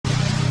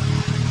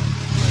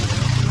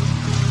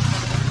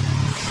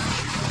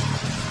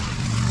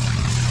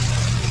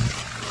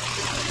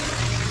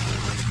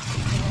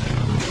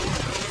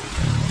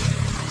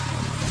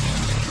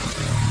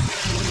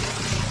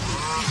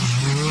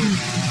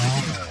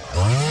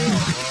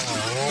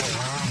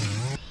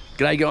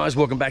G'day guys,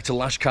 welcome back to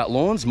Lush Cut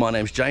Lawns. My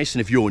name's Jason.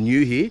 If you're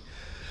new here,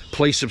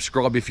 please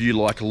subscribe if you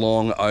like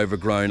long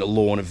overgrown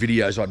lawn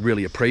videos. I'd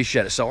really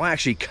appreciate it. So I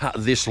actually cut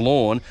this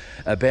lawn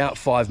about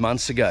 5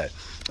 months ago,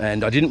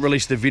 and I didn't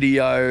release the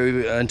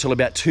video until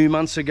about 2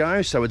 months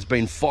ago, so it's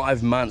been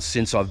 5 months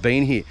since I've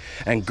been here.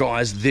 And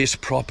guys, this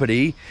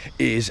property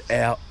is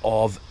out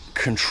of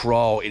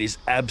control. It is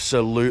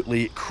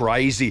absolutely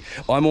crazy.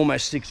 I'm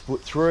almost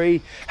 6'3".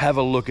 Have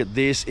a look at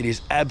this. It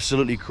is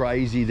absolutely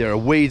crazy. There are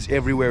weeds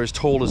everywhere as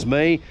tall as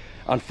me.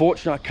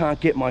 Unfortunately, I can't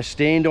get my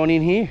stand on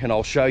in here, and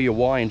I'll show you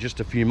why in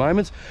just a few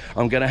moments.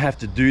 I'm going to have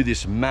to do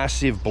this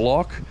massive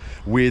block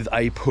with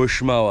a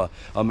push mower.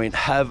 I mean,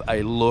 have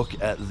a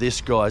look at this,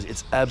 guys.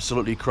 It's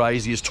absolutely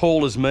crazy. As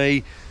tall as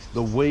me,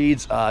 the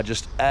weeds are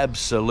just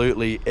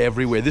absolutely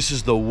everywhere. This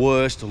is the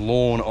worst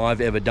lawn I've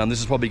ever done.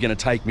 This is probably going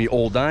to take me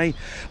all day.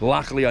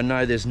 Luckily, I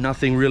know there's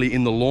nothing really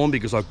in the lawn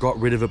because I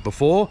got rid of it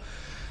before,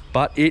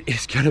 but it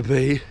is going to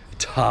be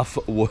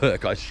tough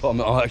work. I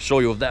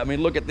assure you of that. I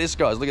mean, look at this,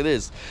 guys. Look at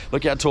this.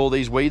 Look how tall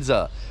these weeds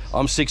are.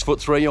 I'm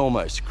 6'3"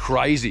 almost.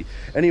 Crazy.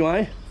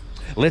 Anyway,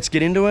 let's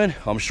get into it.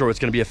 I'm sure it's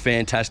going to be a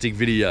fantastic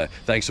video.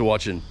 Thanks for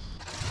watching.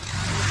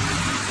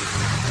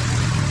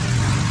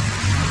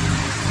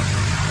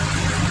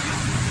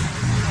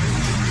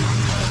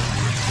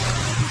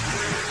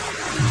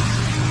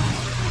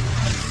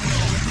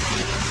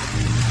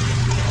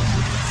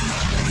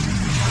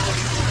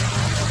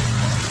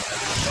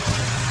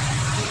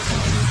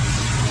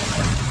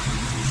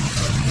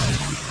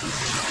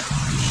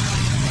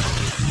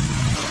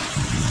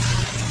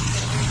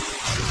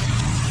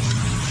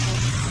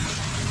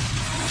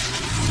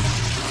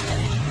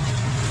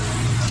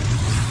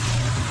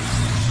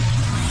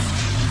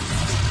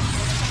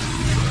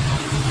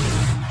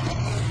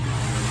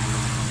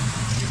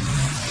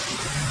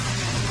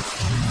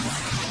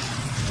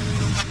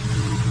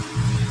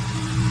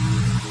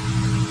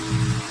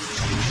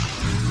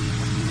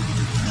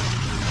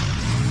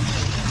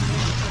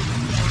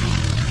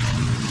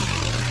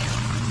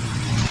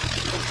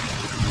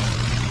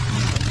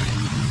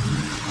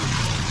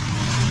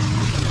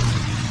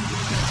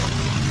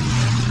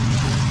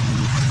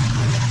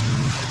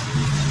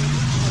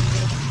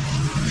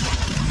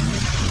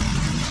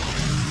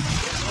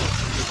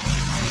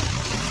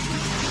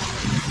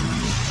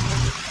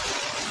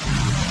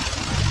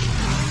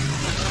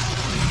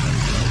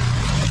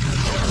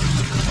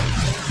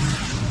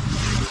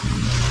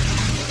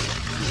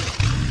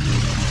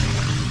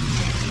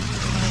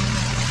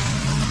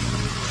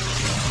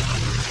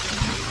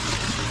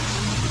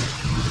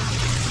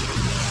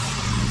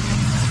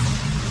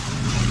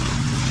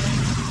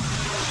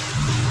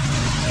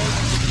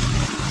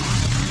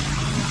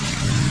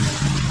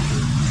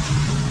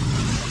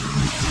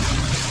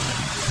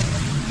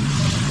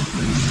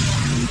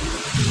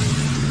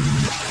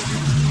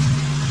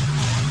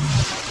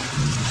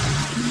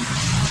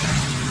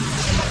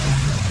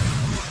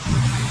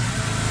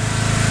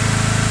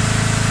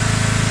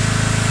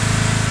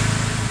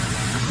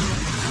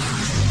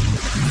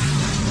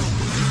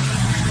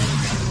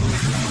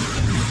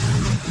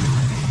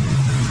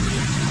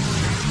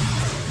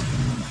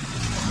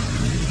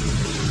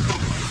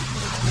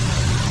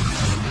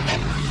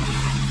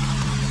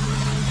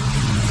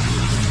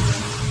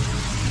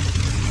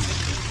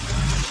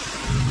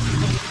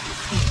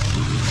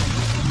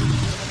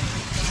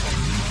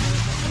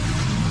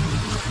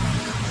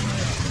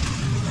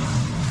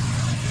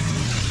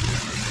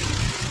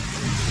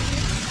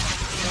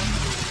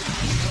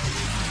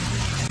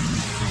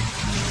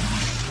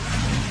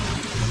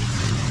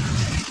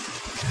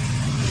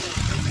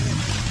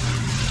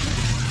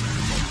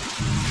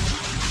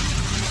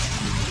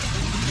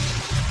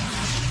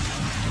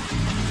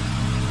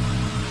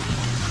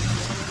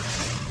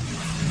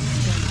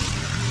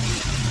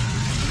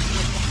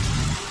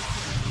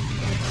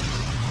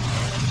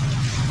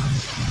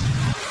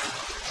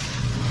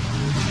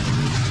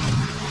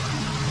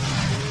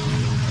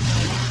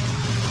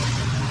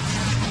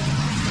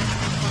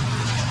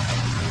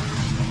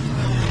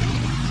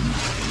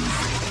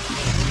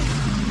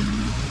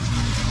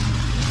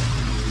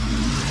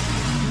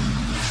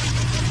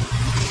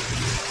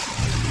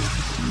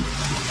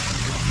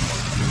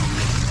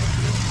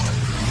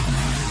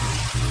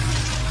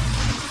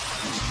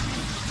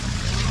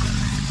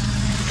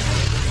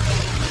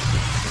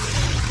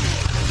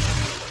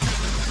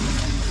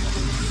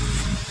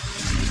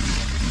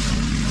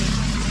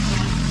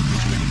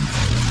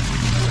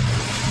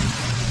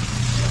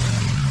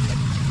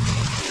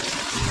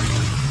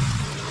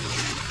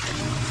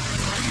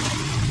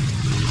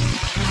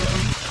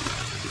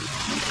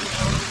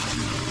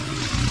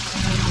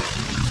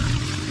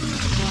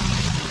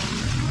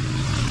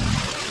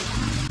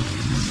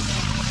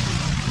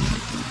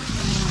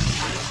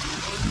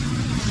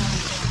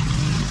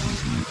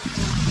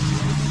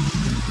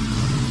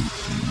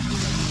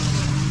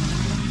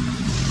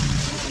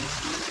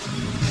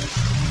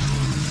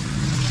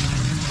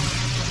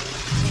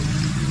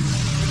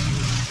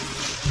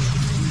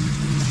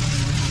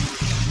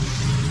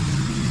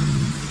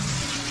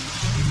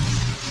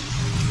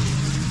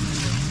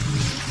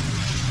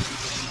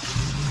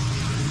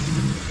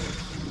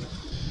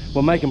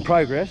 we're making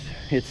progress.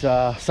 It's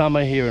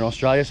summer here in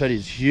Australia, so it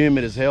is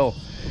humid as hell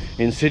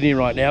in Sydney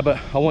right now, but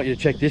I want you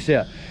to check this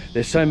out.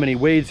 There's so many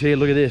weeds here.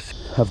 Look at this.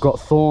 I've got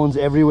thorns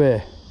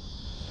everywhere,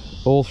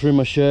 all through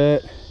my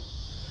shirt,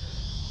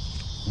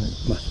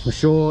 my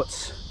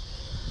shorts,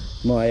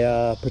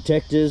 my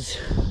protectors.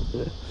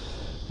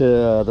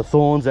 The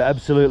thorns are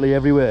absolutely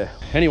everywhere.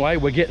 Anyway,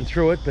 we're getting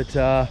through it, but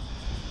I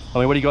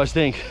mean, what do you guys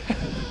think?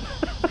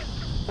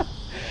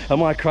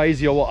 Am I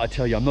crazy or what? I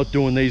tell you, I'm not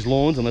doing these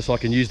lawns unless I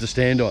can use the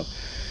stand on.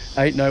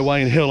 Ain't no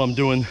way in hell I'm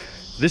doing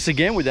this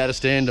again without a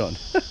stand on.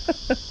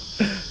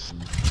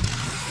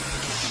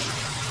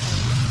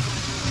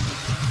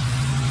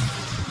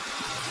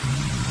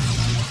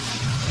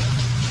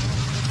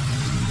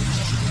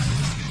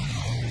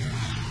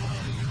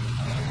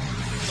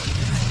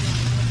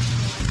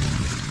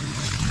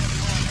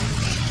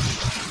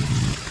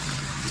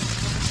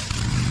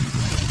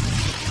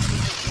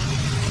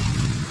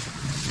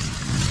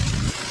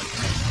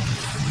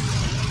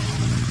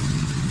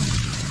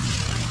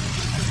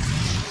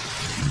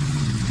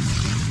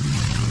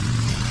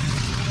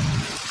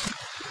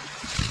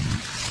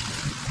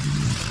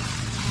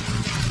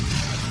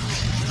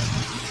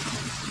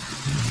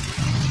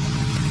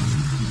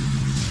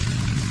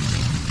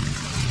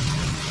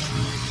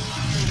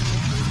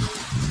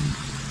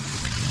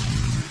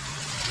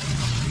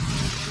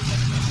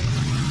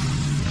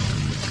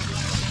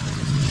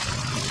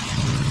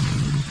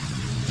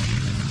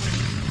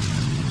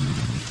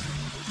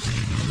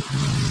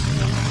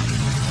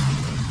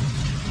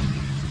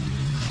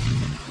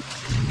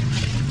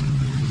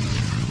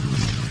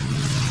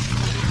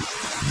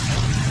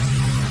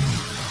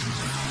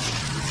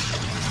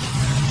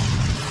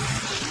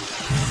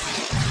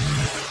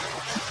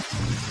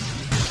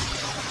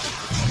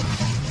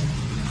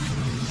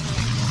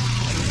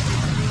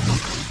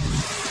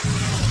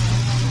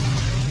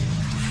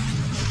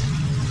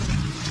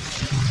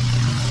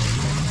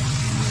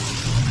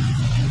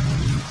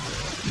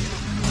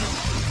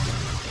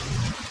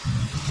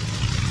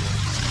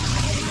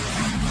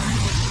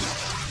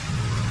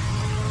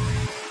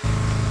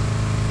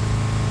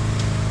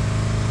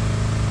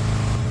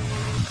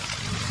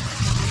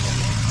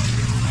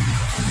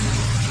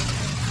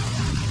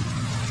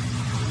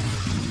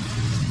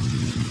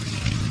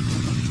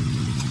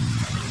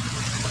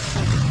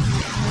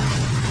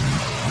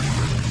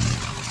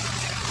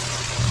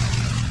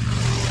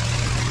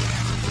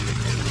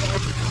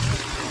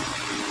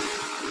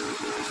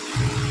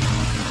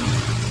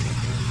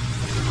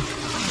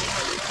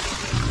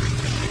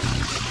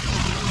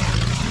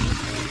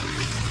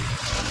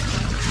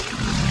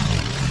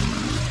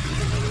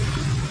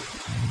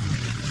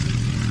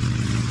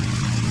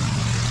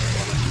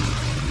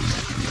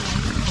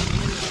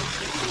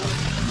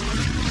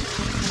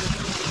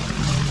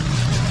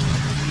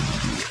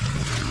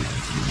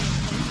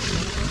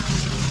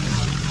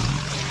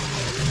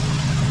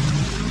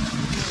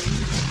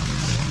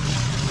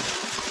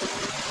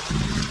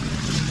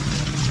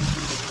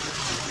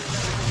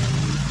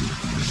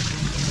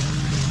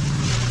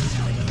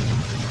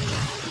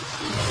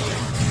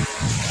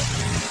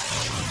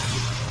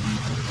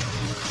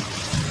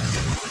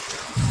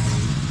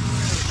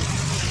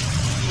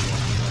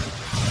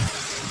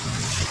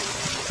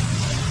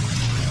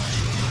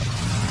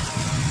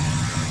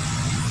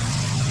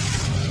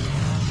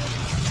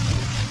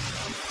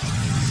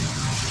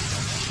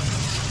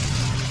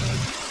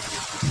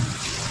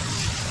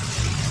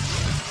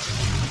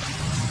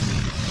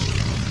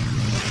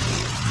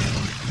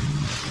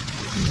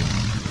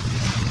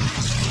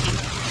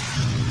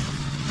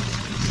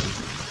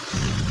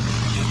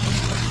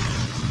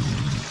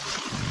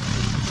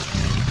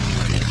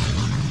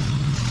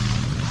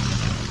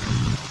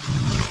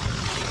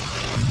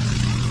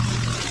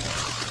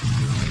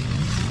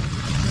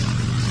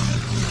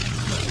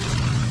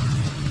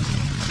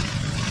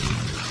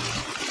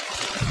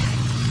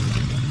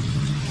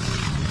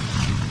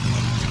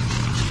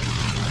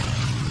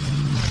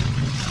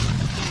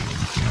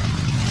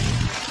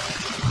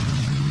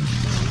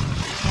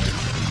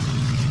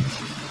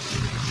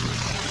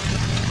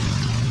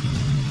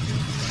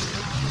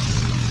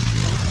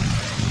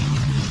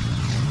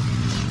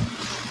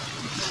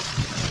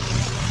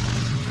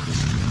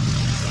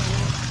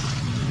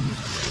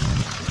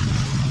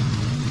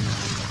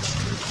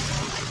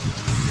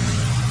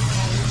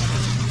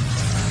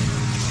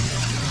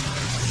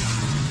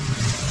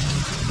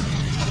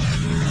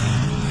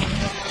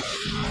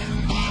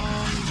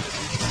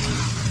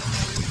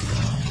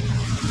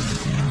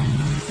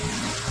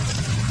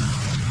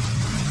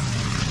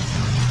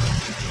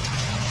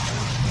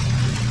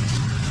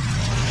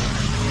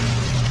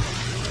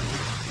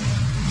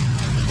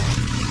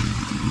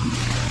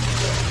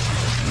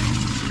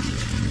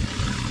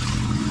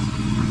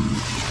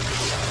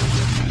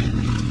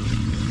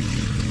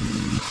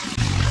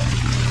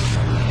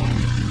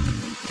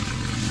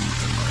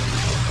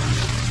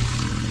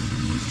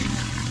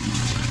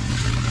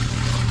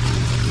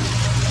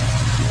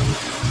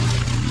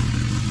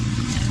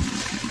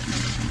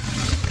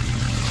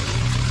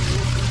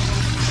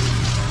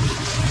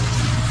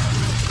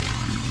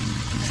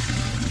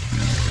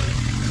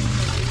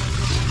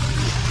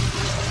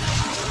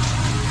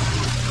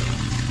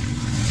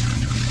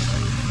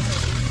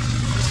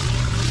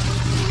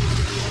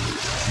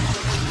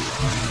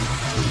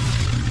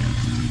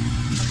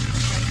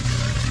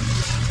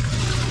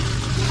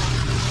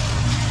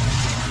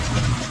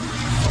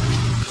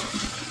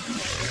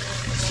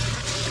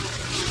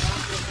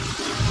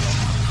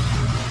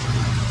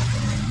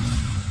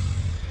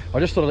 I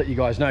just thought I'd let you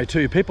guys know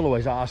too. People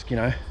always ask, you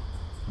know,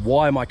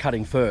 why am I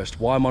cutting first?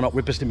 Why am I not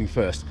whippersnipping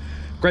first?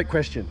 Great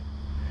question.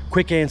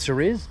 Quick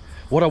answer is,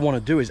 what I want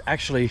to do is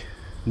actually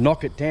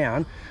knock it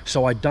down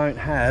so I don't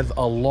have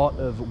a lot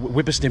of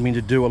whippersnipping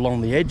to do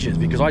along the edges,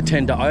 because I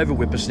tend to over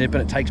whippersnip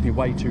and it takes me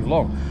way too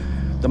long.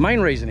 The main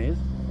reason is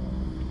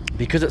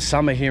because it's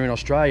summer here in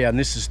Australia and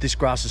this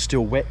grass is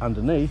still wet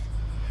underneath.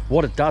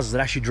 What it does is it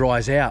actually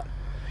dries out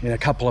in a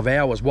couple of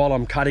hours. While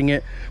I'm cutting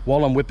it,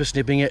 while I'm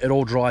whippersnipping it, it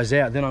all dries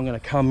out. Then I'm going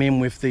to come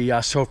in with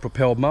the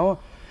self-propelled mower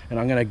and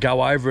I'm going to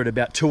go over it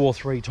about 2 or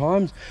 3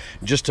 times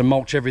just to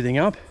mulch everything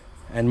up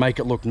and make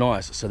it look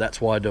nice. So that's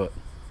why I do it.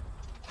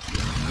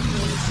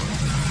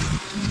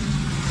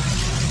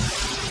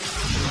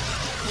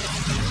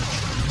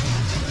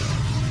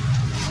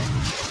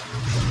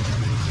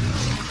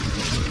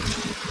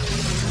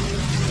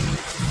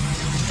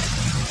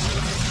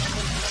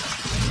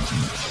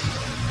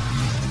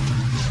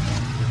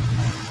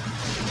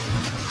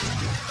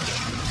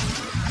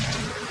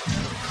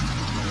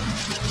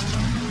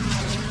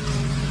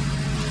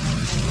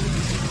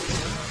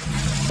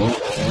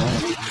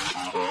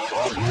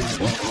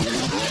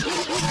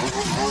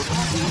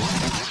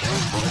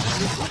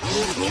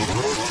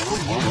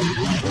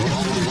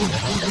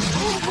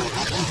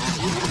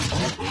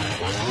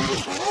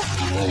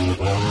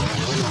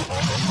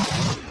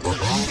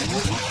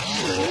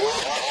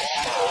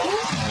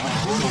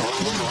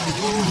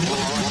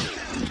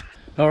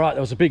 All right,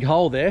 there was a big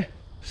hole there,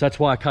 so that's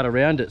why I cut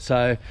around it.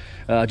 So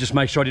just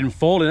make sure I didn't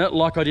fall in it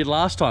like I did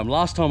last time.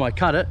 Last time I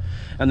cut it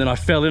and then I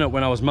fell in it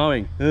when I was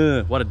mowing.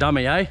 What a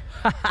dummy, eh?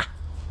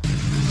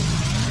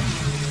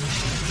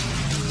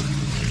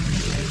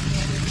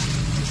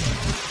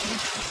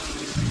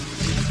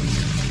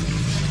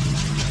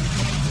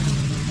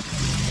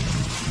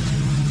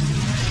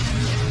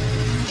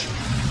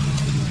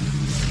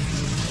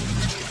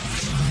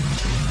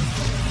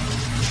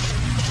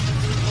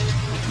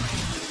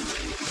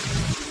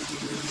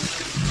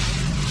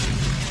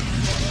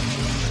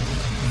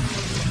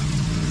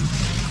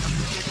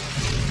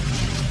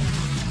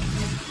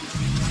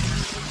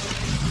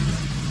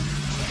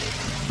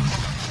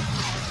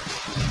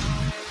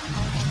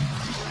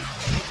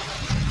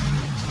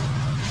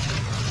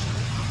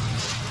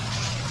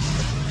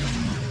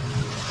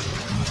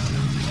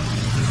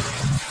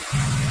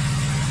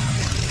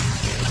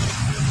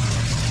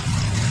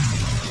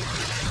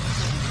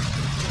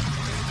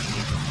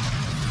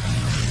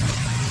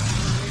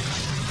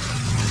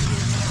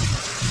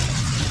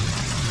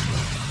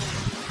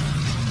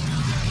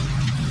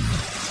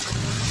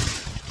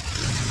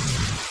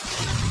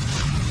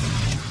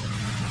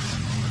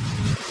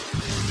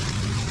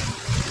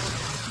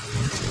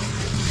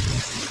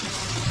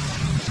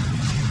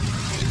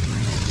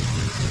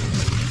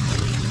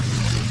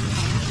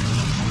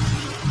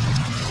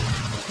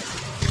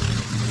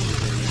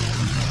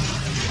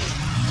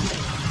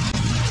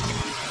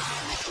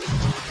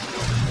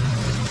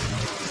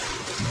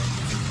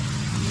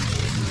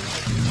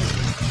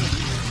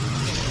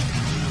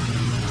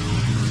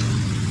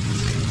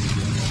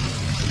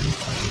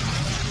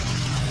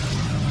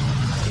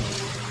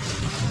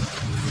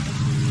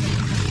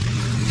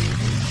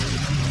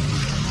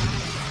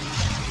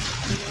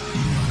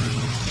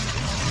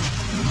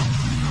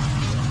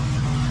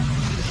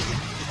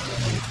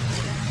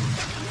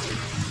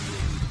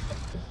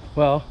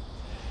 Well,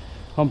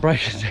 I'm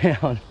breaking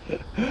down.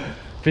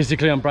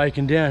 Physically, I'm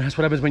breaking down. That's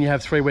what happens when you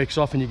have 3 weeks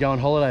off and you go on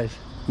holidays.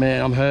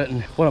 Man, I'm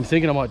hurting. What I'm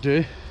thinking I might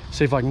do,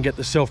 see if I can get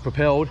the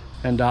self-propelled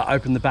and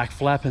open the back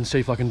flap and see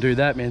if I can do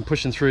that, man.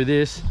 Pushing through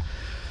this.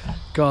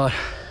 God,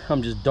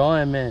 I'm just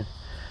dying, man.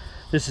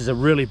 This is a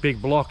really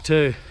big block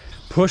too.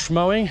 Push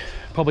mowing,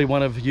 probably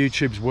one of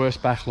YouTube's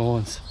worst back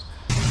lawns.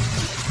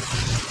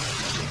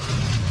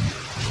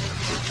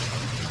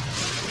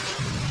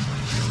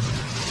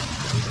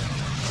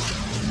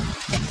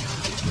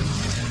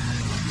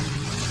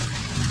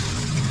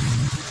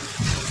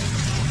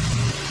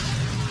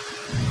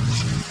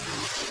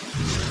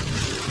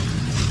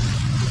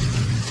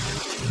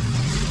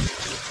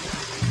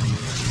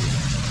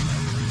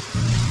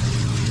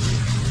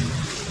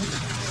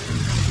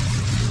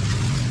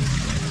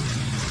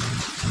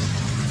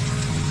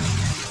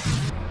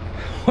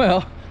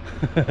 Well,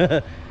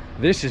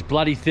 this is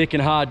bloody thick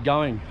and hard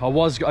going.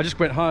 I just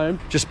went home,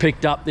 just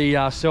picked up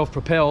the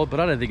self-propelled,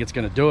 but I don't think it's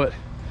going to do it.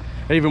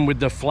 Even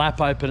with the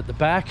flap open at the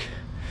back,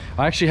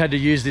 I actually had to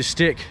use this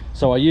stick.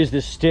 So I used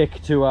this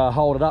stick to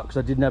hold it up because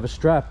I didn't have a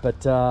strap,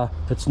 but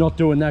it's not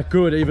doing that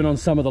good even on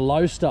some of the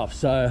low stuff.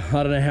 So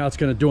I don't know how it's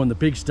going to do on the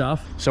big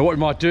stuff. So what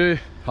we might do,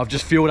 I've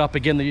just fueled up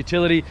again the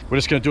utility. We're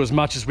just going to do as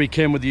much as we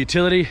can with the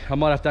utility. I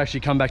might have to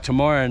actually come back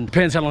tomorrow, and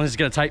depends how long this is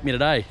going to take me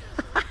today.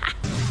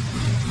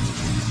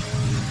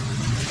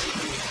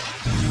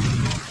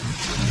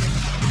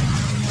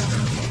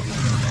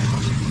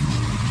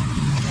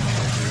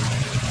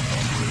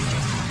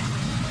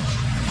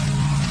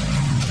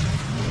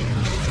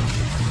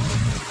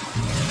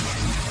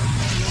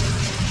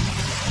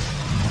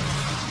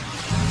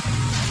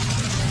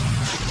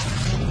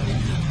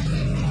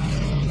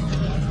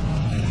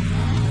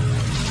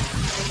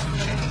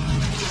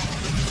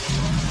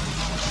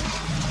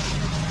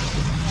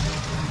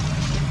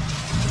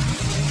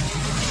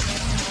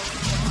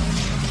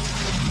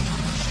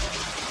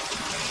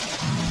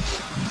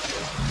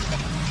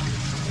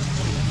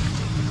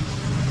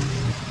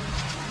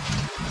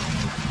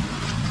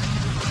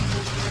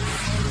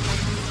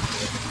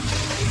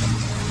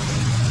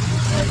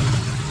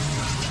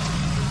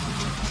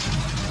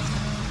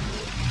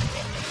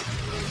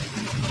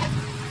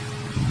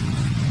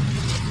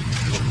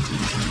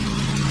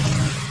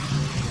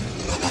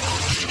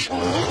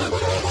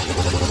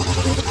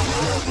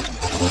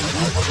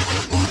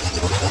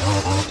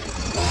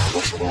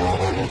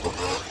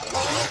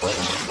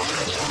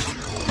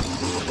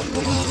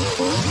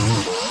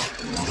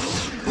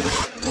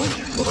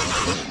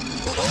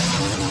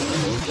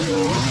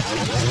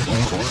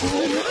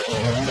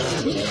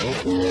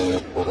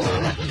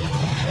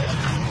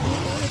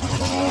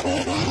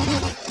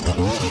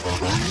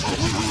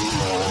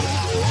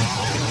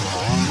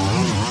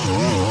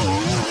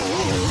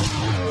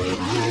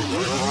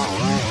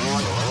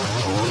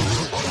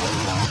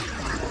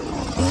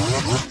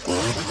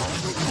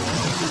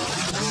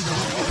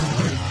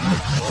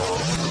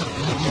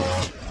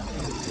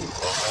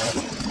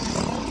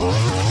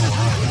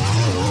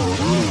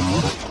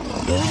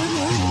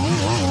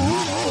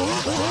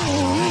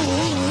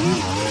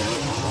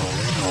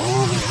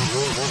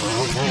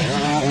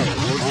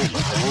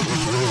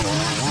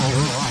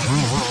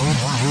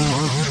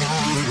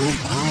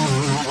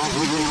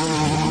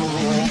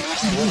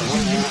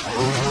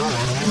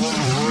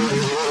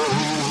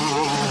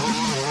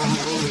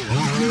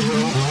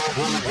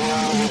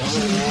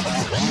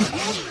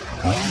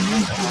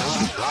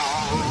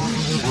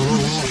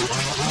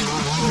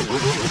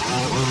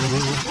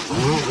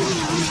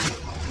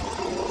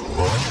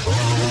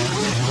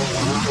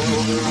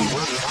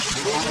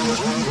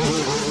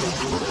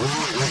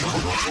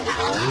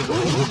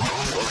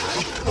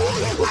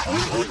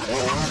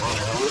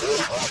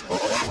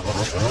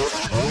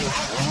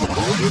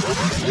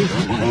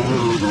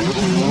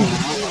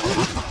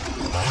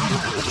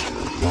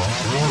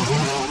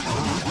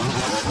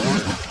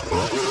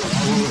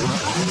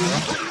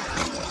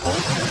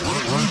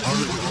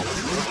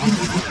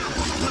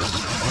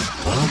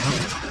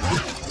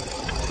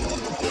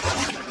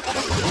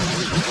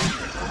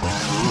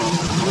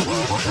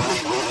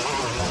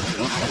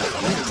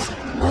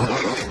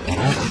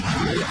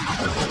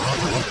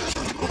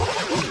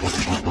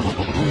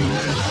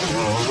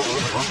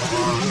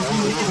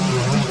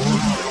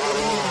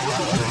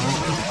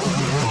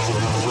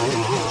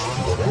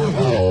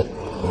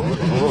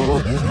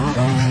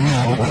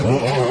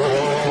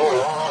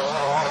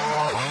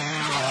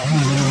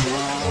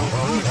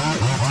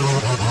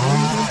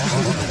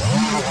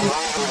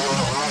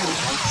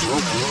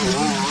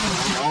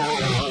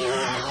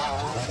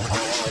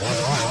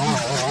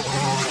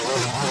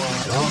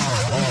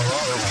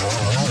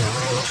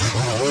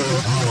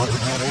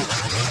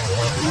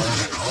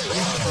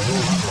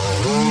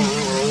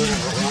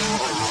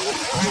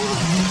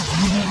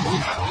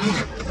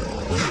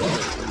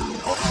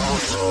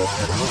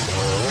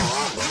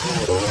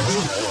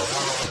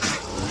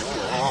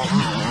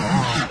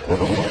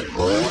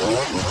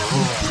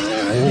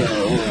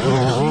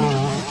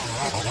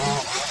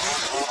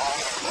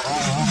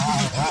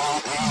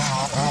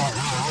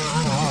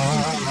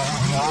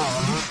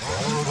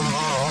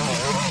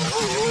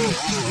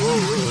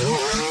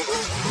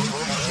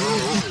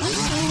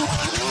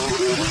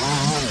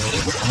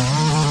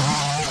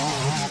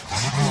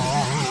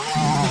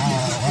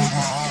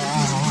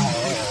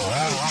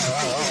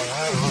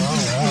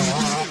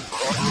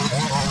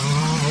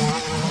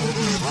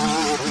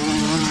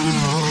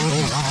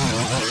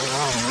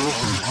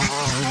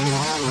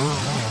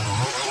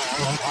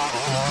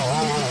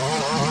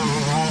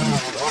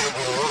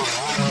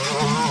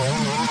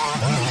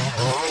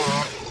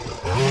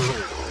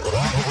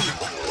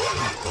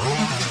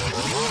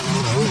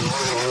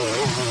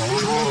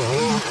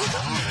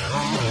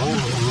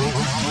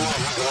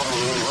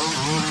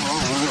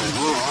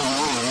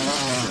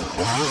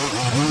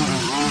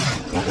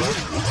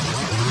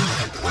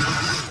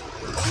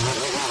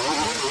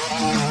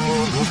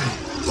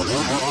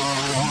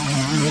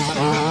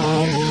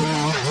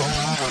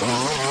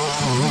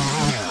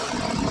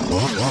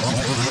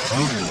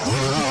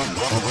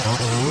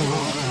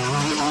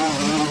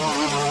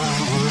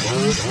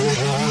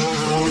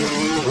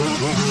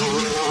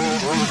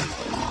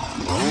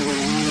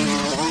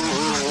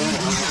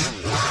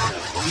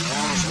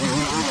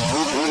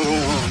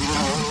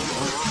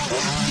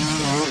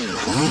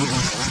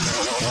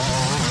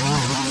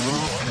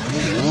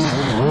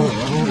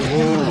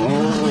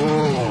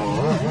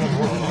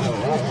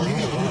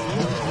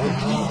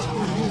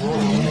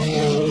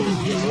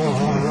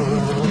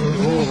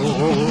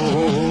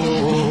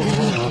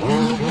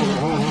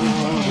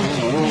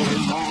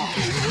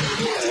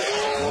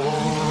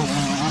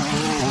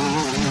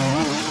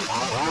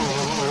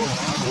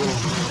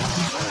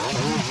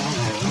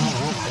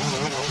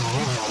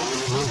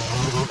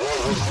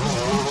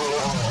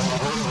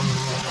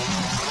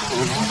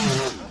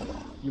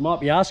 You might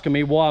be asking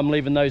me why I'm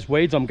leaving those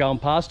weeds. I'm going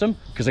past them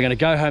because I'm going to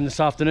go home this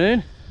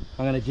afternoon.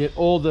 I'm going to get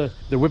all the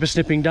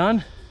whippersnipping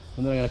done,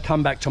 and then I'm going to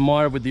come back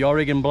tomorrow with the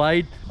Oregon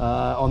blade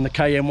on the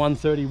KM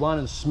 131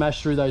 and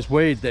smash through those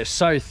weeds. They're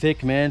so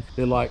thick, man.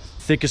 They're like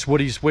thickest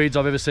woodiest weeds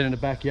I've ever seen in the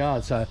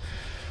backyard. So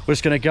we're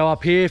just going to go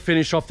up here,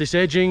 finish off this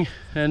edging,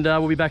 and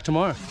we'll be back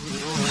tomorrow.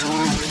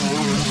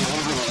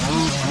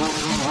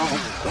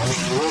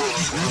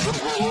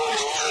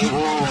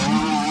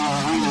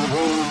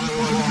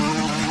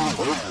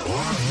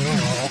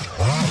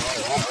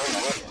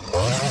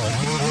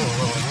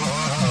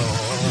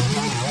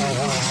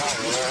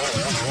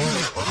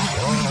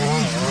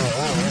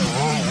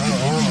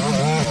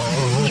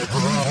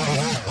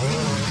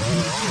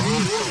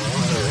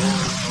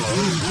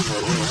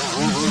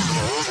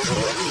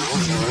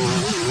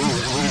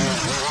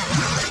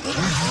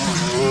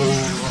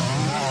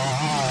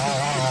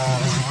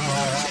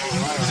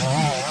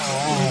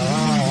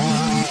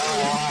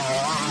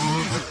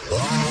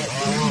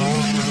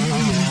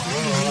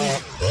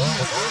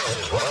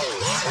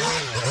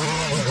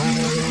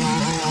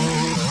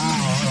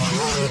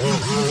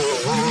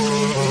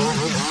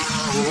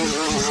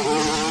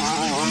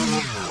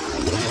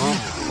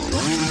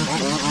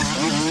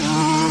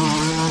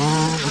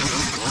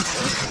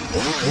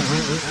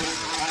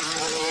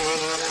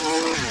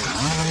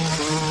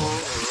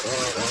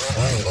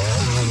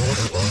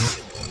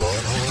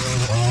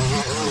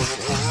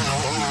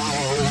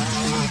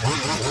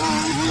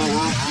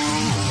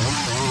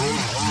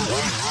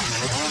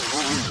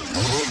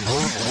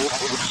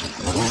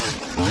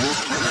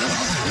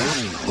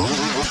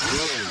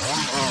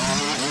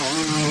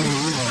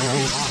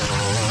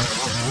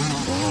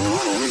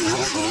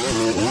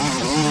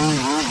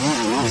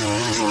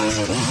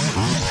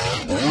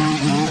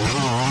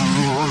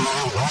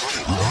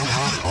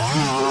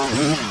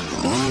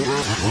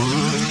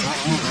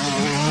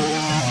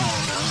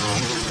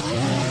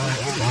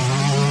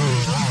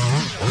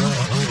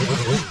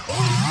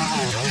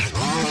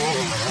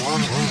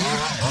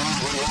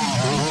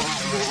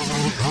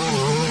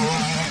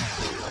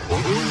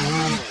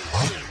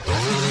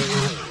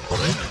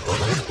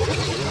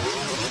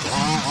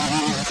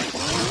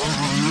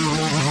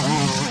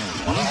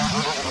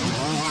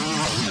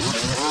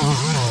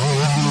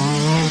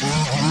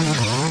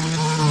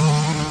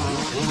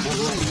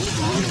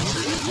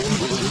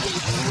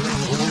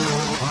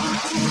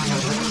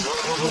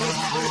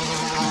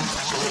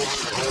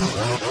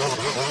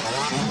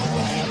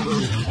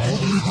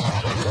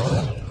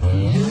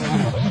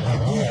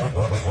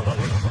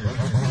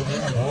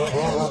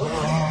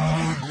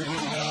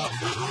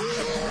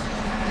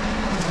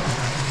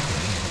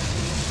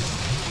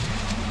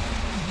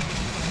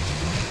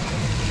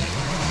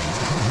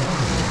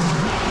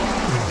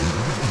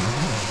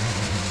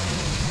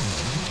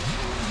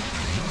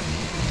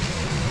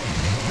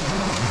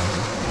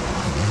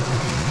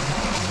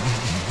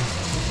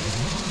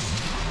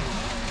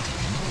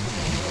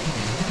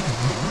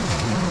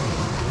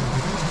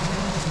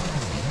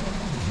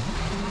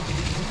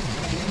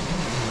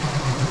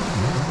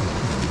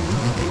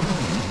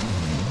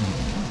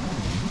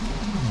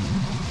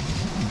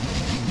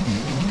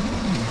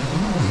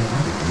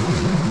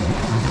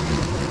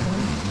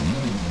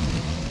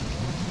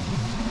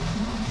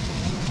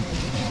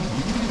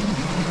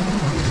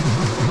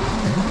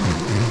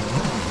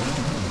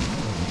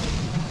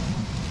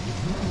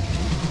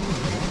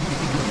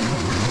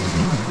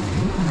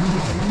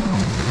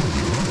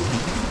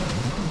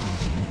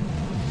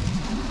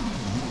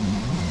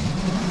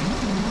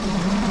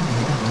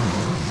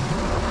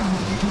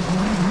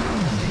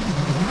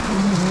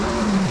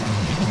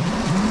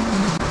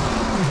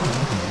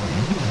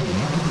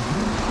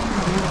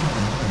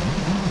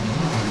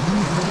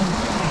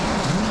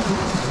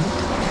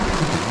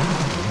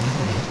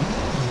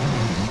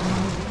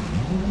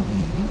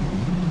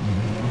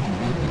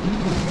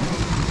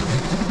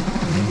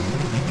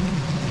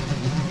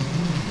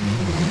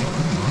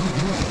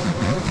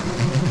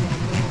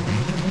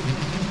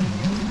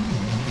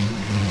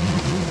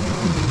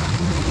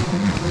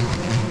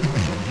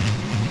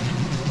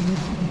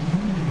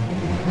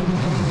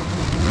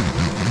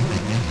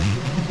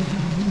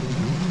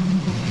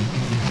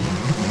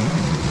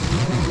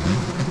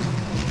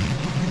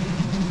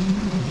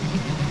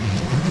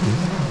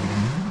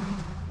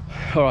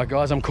 All right,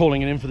 guys, I'm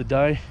calling it in for the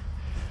day.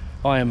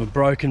 I am a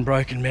broken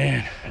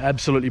man,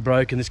 absolutely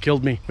broken. This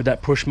killed me with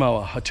that push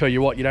mower. I tell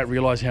you what, you don't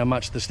realize how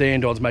much the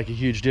stand-ons make a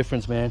huge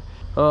difference, man.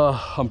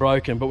 Oh, I'm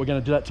broken, but we're gonna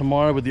do that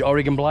tomorrow with the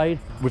Oregon blade.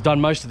 We've done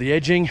most of the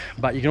edging,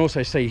 but you can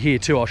also see here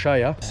too, I'll show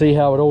you. See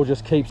how it all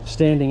just keeps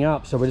standing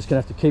up. So we're just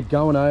gonna have to keep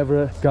going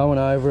over it, going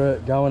over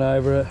it, going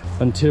over it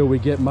until we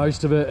get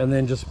most of it and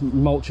then just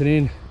mulch it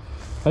in.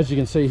 As you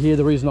can see here,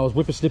 the reason I was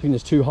whipper snipping,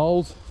 there's two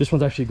holes. This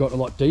one's actually got a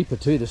lot deeper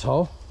too, this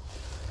hole.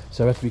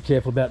 So we have to be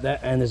careful about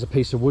that, and there's a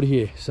piece of wood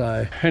here.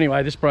 So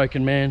anyway, this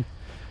broken man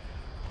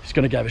is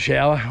gonna go have a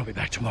shower. I'll be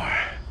back tomorrow.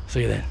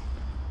 See you then.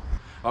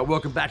 All right,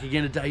 welcome back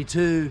again to day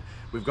 2.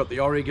 We've got the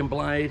Oregon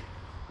blade.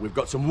 We've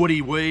got some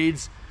woody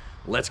weeds.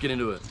 Let's get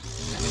into it.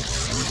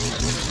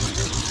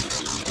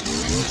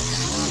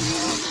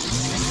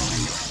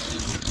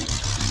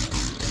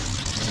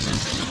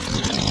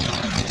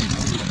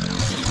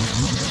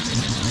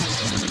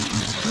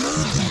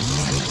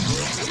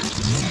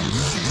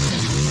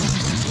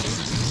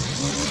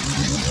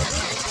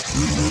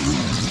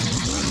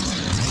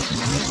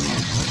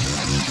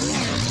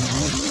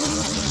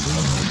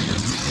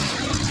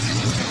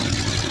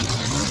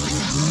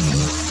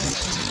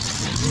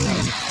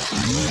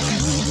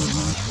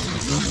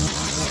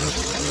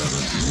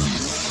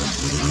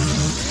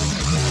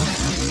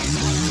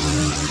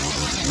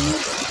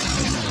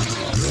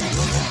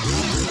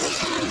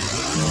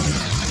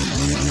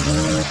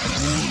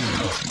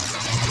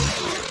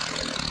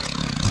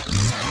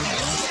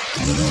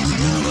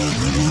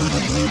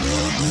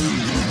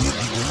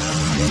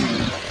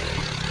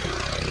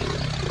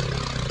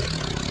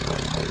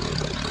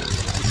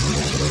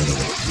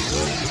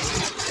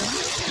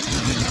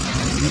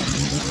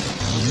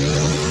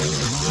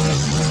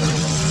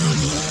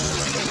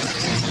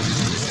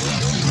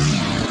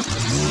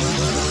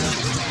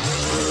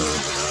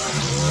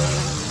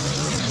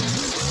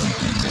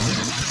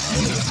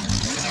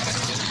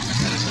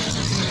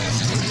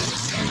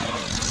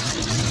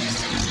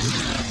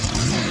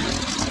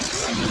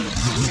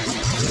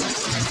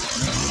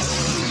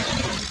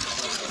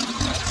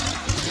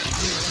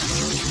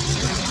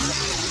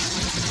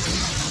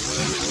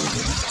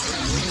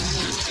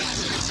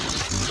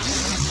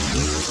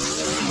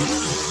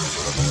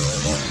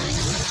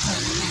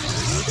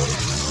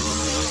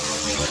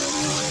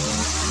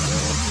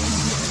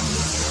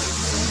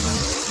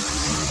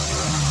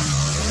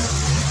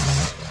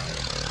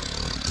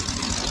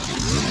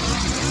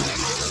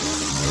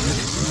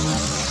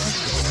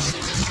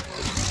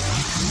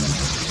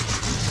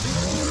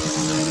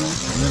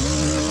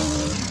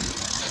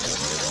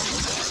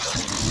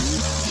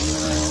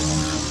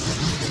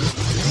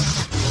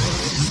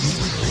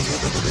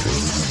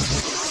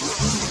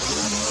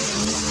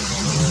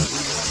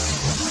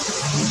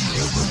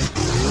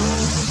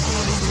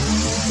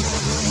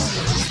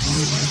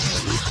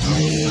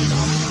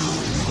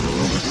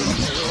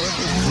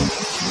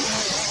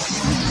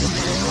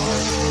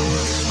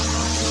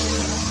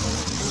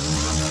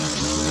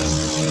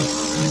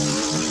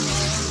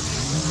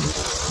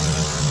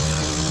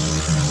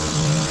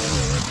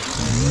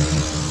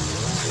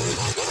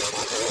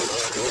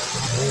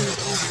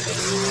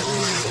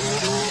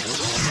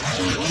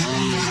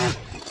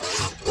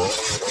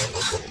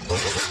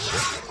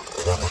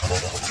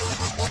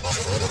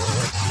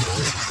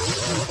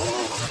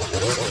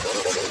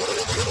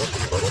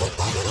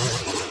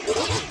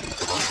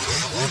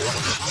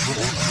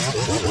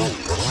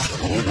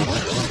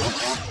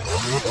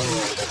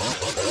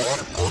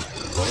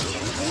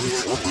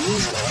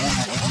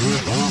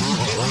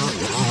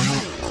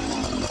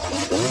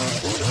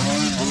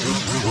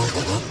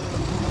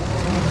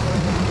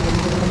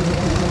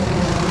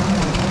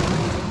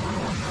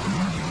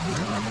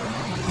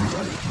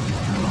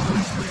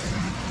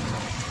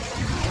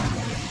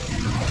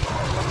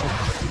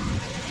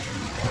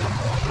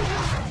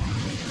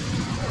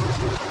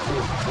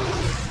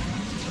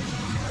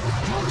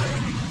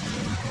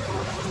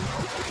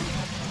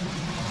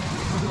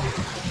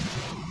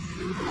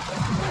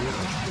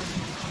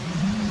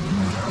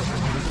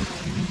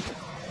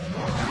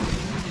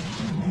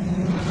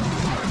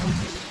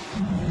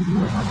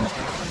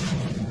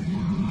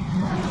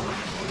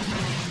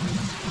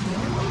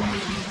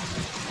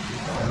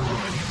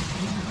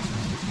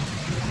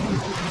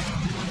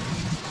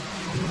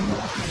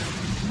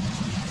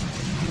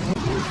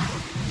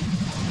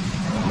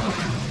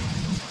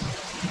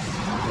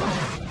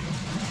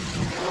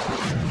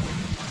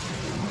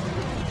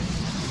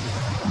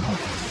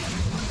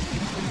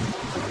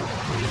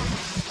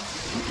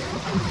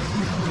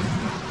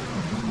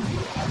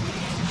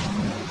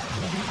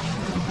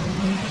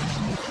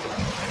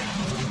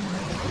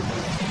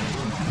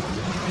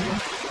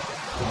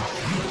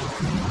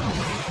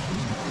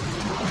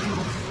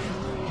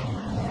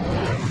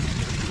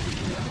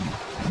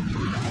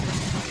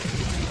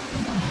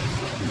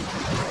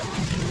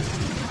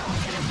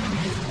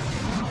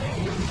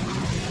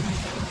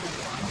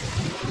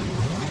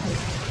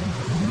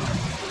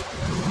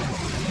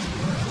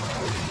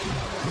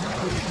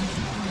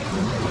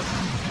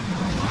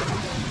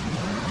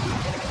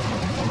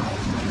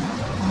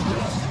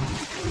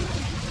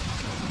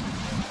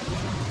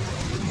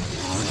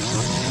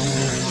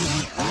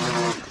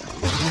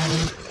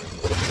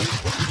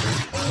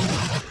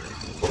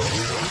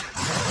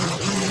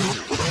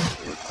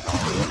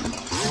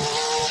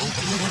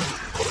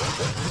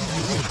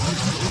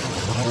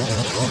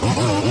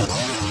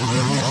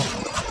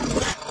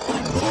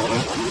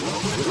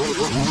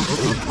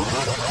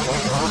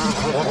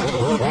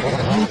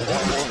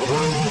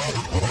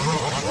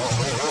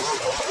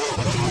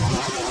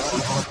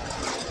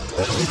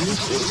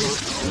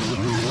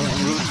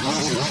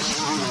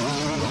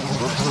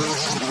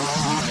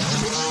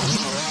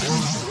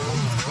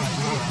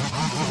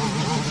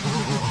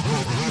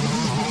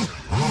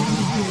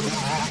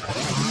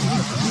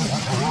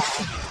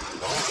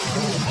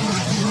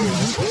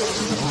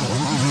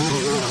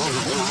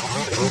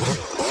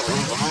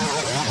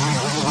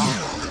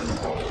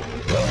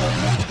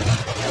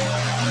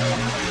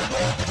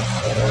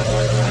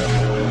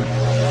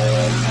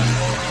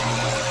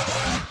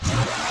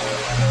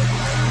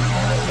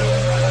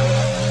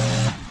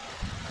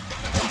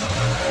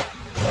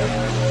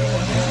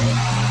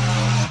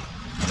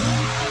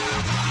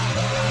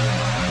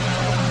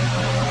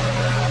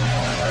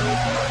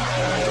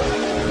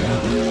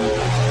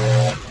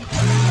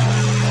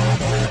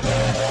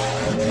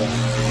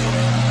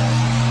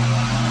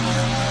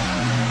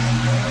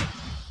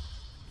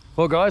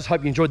 Well guys,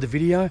 hope you enjoyed the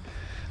video.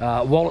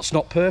 While it's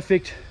not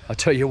perfect, I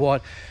tell you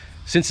what,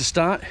 since the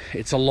start,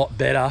 it's a lot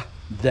better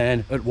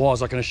than it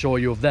was, I can assure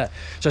you of that.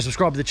 So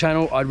subscribe to the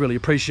channel, I'd really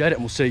appreciate it,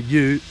 and we'll see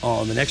you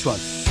on the next one.